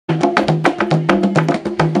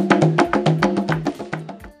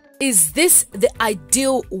Is this the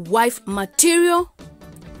ideal wife material?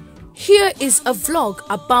 Here is a vlog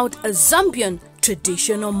about a Zambian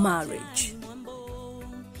traditional marriage.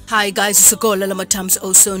 Hi guys, it's Agola Lamatams,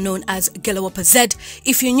 also known as Gelawapa Z.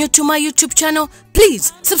 If you're new to my YouTube channel,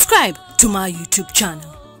 please subscribe to my YouTube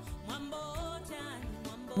channel.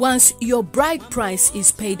 Once your bride price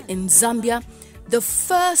is paid in Zambia, the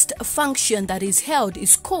first function that is held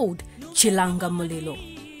is called Chilanga Mulilo.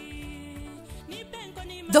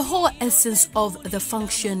 The whole essence of the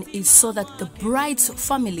function is so that the bride's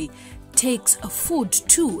family takes food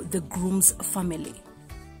to the groom's family.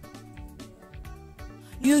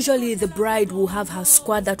 Usually the bride will have her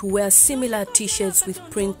squad that will wear similar t-shirts with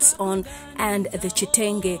prints on and the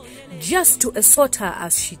chitenge just to escort her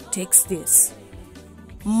as she takes this.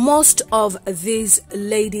 Most of these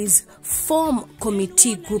ladies form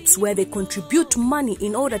committee groups where they contribute money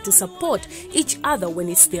in order to support each other when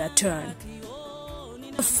it's their turn.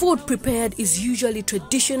 The food prepared is usually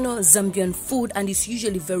traditional Zambian food and is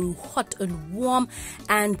usually very hot and warm,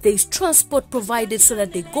 and there's transport provided so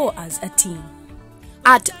that they go as a team.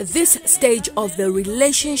 At this stage of the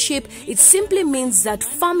relationship, it simply means that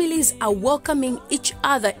families are welcoming each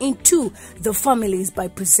other into the families by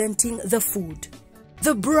presenting the food.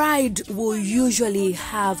 The bride will usually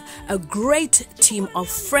have a great team of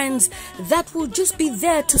friends that will just be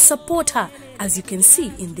there to support her, as you can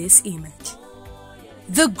see in this image.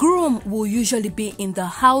 The groom will usually be in the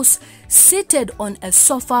house, seated on a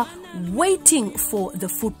sofa, waiting for the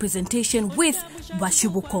food presentation with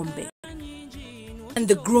bashibukombe. And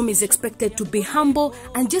the groom is expected to be humble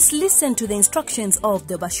and just listen to the instructions of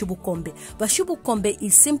the bashibukombe. Bashibukombe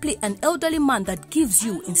is simply an elderly man that gives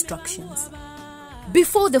you instructions.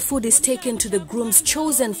 Before the food is taken to the groom's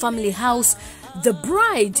chosen family house, the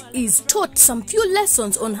bride is taught some few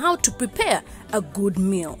lessons on how to prepare a good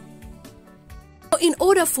meal. In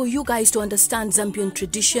order for you guys to understand Zambian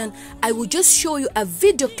tradition, I will just show you a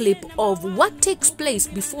video clip of what takes place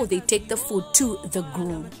before they take the food to the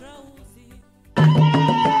groom.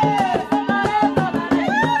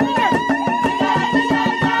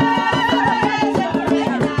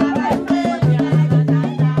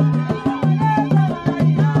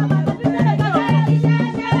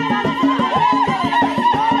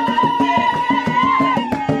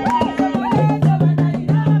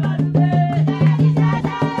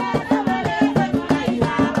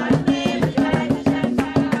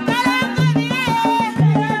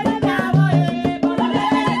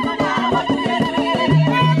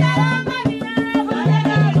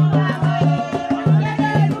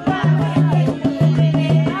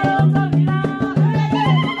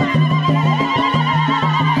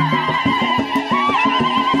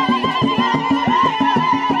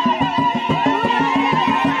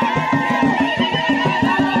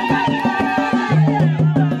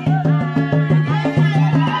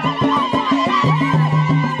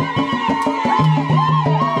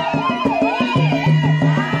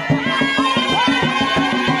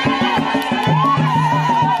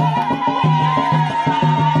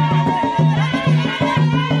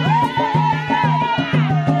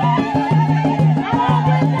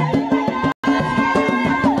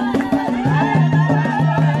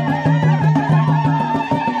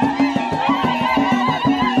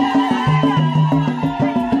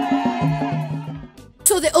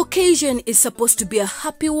 The occasion is supposed to be a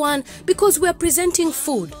happy one because we are presenting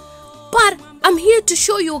food, but I'm here to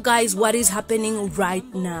show you guys what is happening right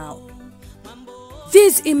now.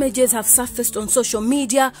 These images have surfaced on social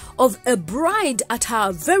media of a bride at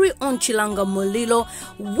her very own Chilanga Mulilo,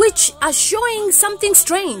 which are showing something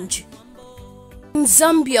strange. In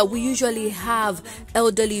Zambia, we usually have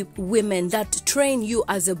elderly women that train you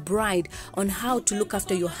as a bride on how to look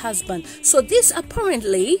after your husband. So this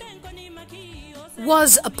apparently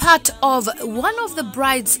was a part of one of the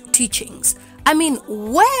bride's teachings. I mean,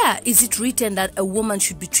 where is it written that a woman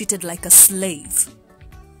should be treated like a slave?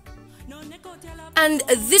 And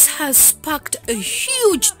this has sparked a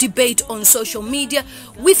huge debate on social media,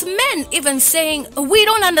 with men even saying, we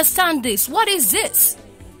don't understand this. What is this?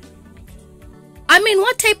 I mean,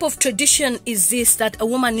 what type of tradition is this that a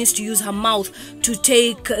woman needs to use her mouth to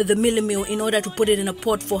take the mealie meal in order to put it in a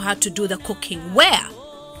pot for her to do the cooking? Where?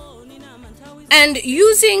 And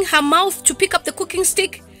using her mouth to pick up the cooking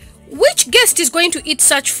stick? Which guest is going to eat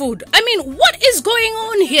such food? I mean, what is going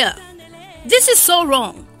on here? This is so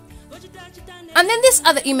wrong. And then this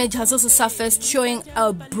other image has also surfaced showing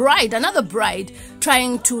a bride, another bride,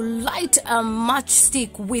 trying to light a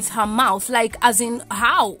matchstick with her mouth. Like, as in,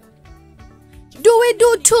 how? Do we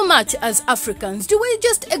do too much as Africans? Do we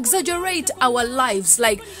just exaggerate our lives?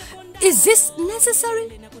 Like, is this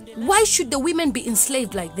necessary? Why should the women be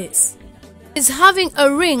enslaved like this? Is having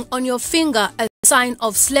a ring on your finger a sign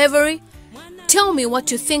of slavery? Tell me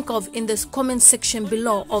what you think of in the comment section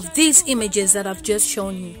below of these images that I've just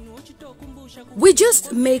shown you. We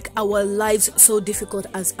just make our lives so difficult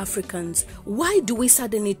as Africans. Why do we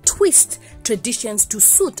suddenly twist traditions to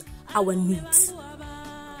suit our needs?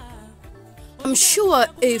 I'm sure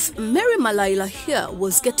if Mary Mulilo here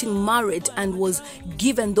was getting married and was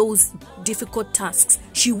given those difficult tasks,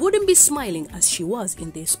 she wouldn't be smiling as she was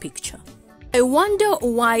in this picture. I wonder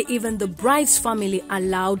why even the bride's family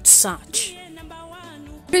allowed such.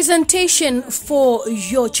 Presentation for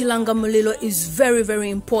your Chilanga Mulilo is very,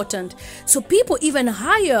 very important. So people even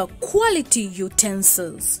hire quality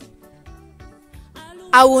utensils.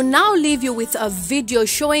 I will now leave you with a video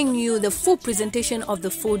showing you the full presentation of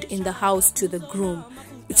the food in the house to the groom.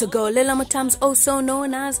 It's a girl Lela Matams, also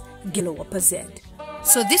known as Gilo Wapazed.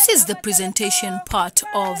 So this is the presentation part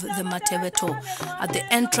of the Matebeto. At the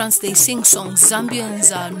entrance they sing songs.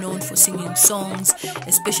 Zambians are known for singing songs,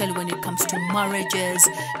 especially when it comes to marriages.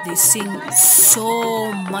 They sing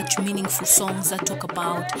so much meaningful songs that talk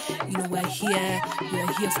about, we are here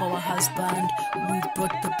for our husband, we've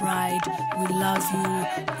brought the bride, we love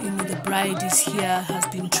you, the bride is here, has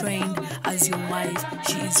been trained as your wife,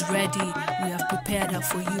 she is ready, we have prepared her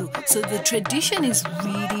for you. So the tradition is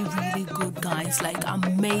really, really good, guys, like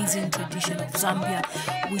amazing tradition of Zambia,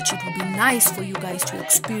 which it would be nice for you guys to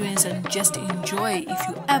experience and just enjoy if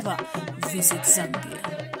you ever visit Zambia.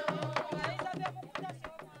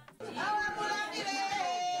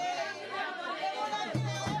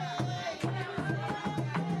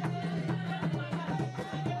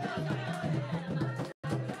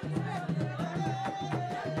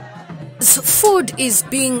 So food is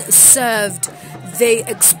being served. They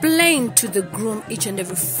explain to the groom each and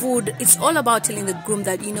every food. It's all about telling the groom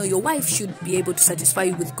that, your wife should be able to satisfy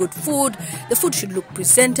you with good food. The food should look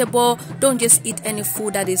presentable. Don't just eat any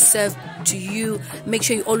food that is served to you. Make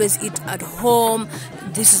sure you always eat at home.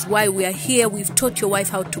 This is why we are here. We've taught your wife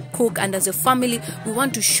how to cook, and as a family, we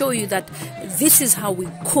want to show you that this is how we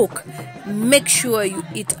cook. Make sure you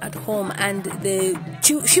eat at home, and the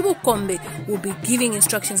Shibukombe will be giving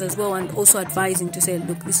instructions as well, and also advising to say,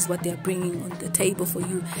 look, this is what they're bringing on the table for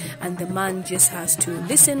you, and the man just has to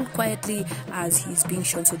listen quietly as he's being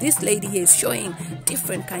shown. So this lady here is showing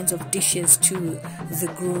different kinds of dishes to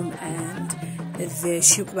the groom, and the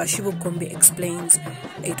Shibukombe explains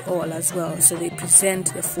it all as well. So they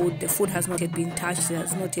present the food. The food has not yet been touched, it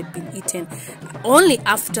has not yet been eaten. Only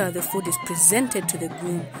after the food is presented to the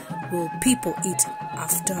groom will people eat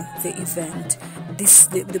after the event.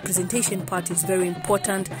 The presentation part is very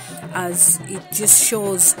important as it just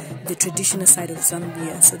shows the traditional side of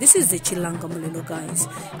Zambia. So this is the Chilanga Mulilo, guys.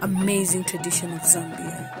 Amazing tradition of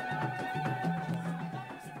Zambia.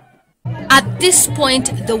 At this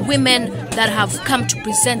point, the women that have come to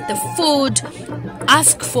present the food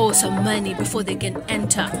ask for some money before they can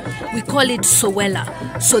enter. We call it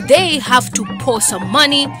Sowela. So they have to pour some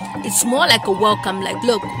money. It's more like a welcome, like,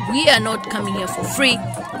 look, we are not coming here for free.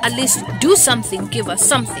 At least do something, give us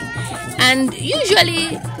something. And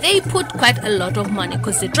usually they put quite a lot of money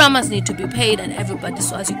because the drummers need to be paid and everybody.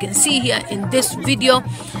 So as you can see here in this video,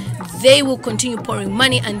 they will continue pouring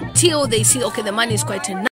money until they see, okay, the money is quite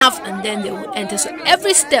enough, and then they will enter. So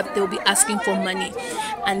every step they will be asking for money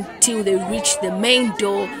until they reach the main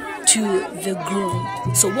door to the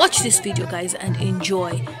groom. So watch this video, guys, and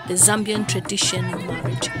enjoy the Zambian tradition of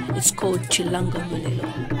marriage. It's called Chilanga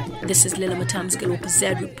Mulilo. This is Lela Matams Gilo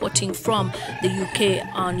Pazed reporting from the UK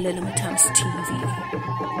on Lela Matams TV.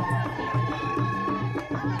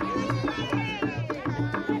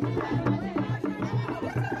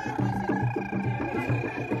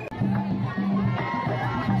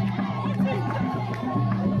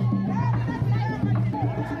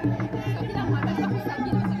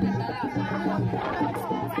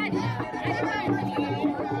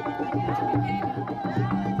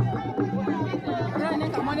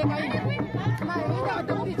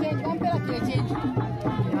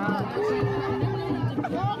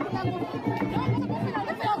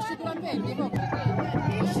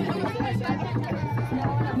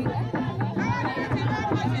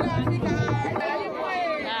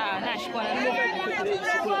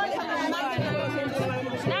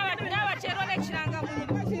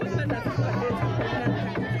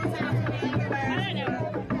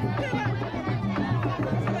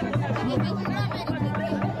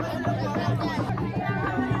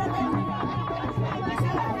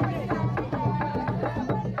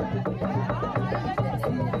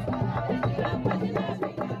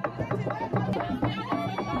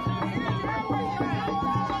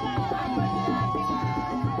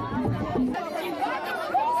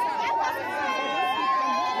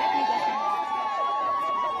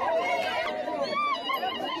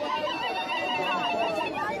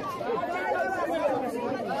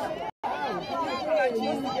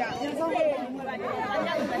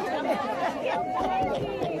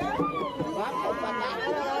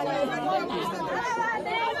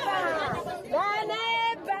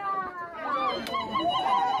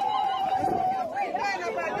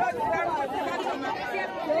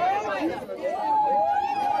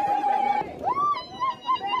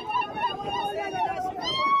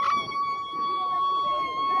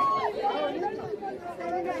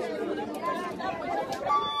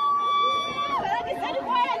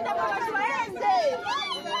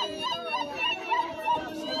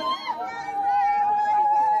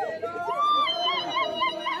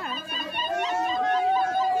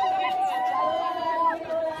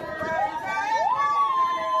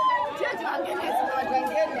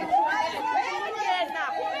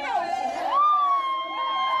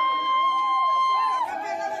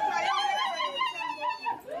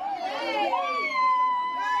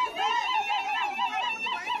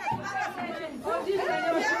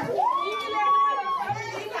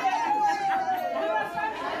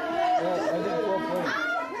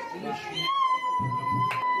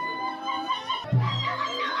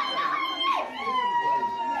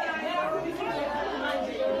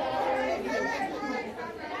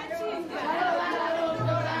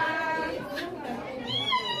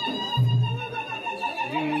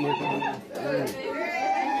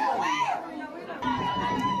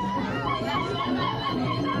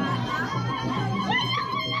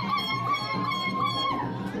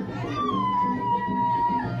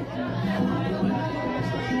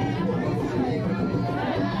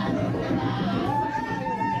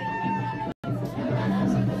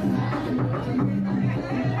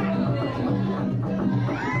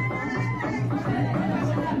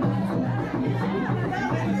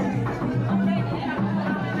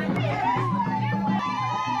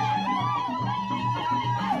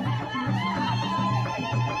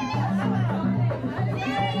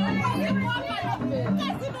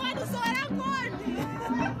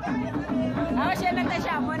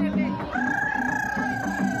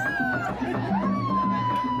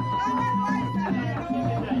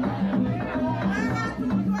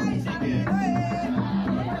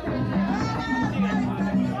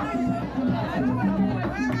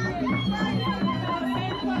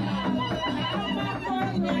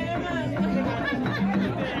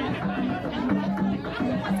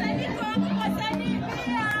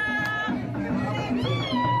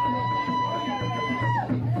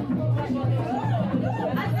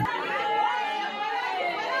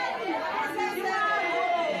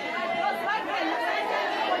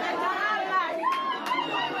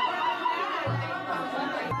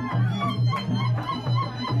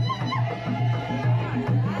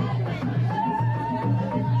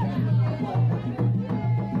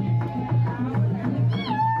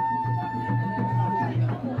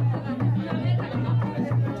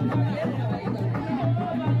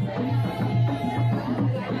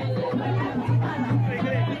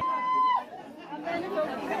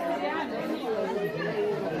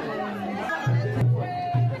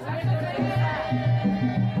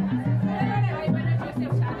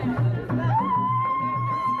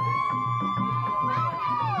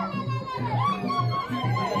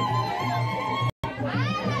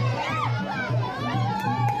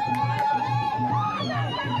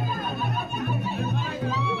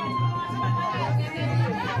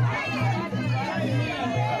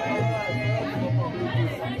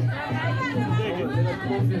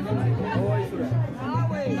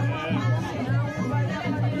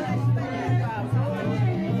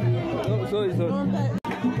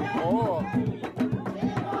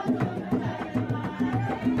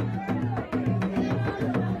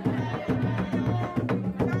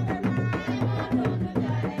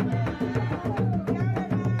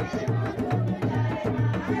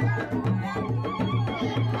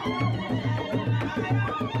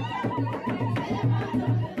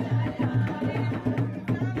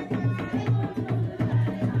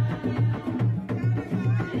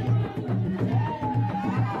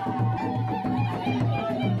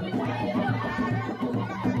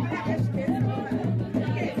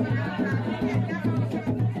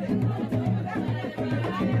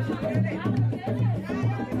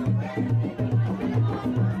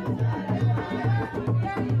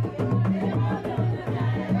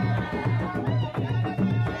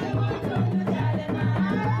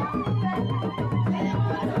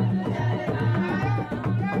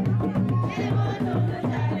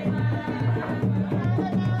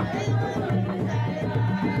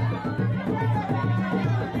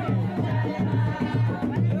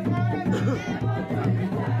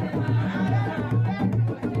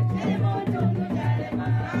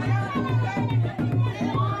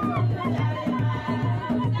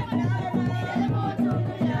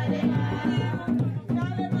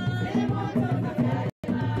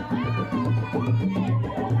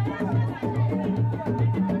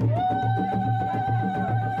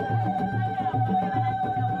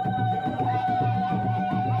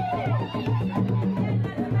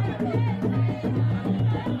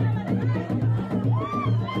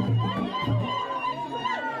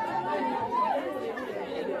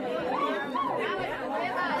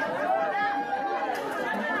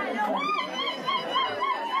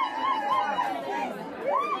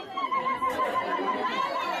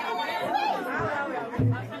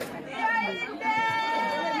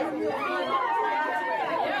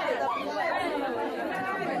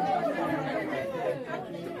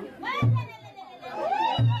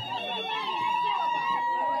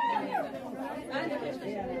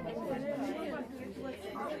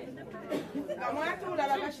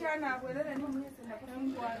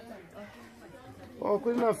 Oh,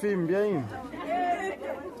 kuna fimbi ainda.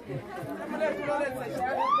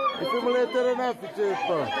 Ipimuletere na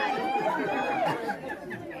fichepa.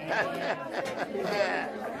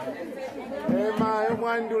 Ema, eu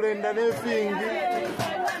mwandule ndane fingi.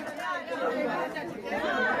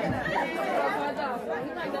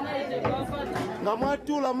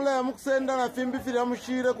 Ngamwatula mule mukusenda na fimbi fili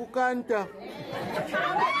mushire kukanta.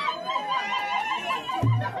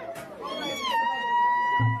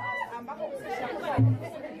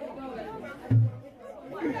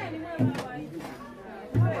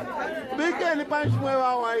 Bikeni punch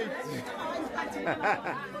mwewa white.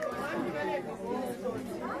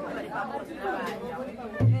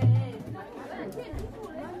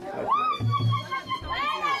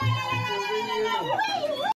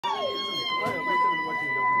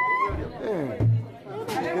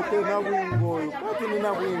 Na wingo, kwati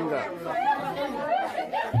nina winga.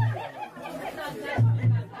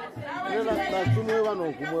 Nela natumwe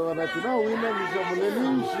no kumwe na tuna wina mjamule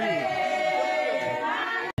ninshi.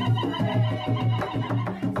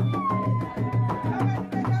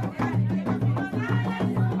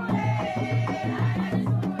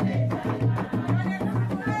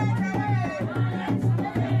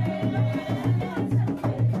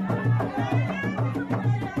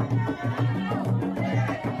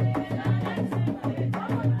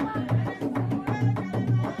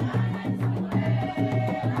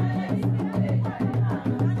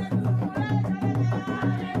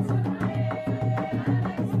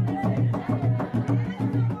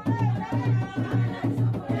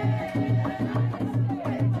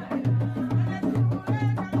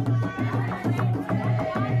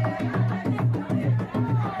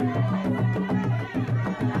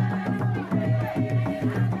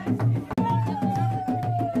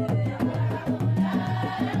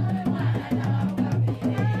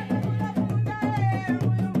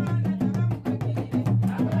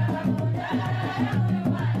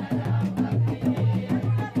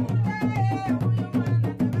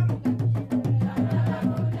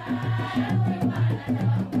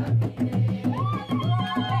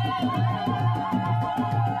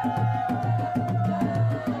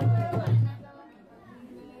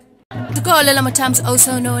 Tukolela Matams,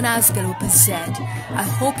 also known as Garupa Z. I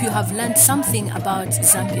hope you have learned something about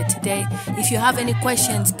Zambia today. If you have any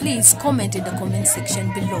questions, please comment in the comment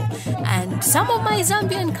section below. And some of my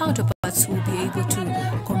Zambian counterparts will be able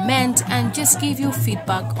to comment and just give you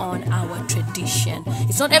feedback on our tradition.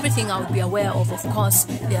 It's not everything I would be aware of course.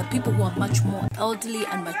 There are people who are much more elderly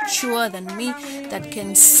and mature than me that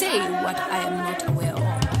can say what I am not aware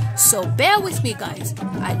of. So bear with me, guys.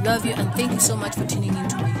 I love you and thank you so much for tuning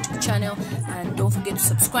into my YouTube channel, and don't forget to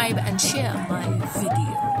subscribe and share my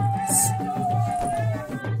videos.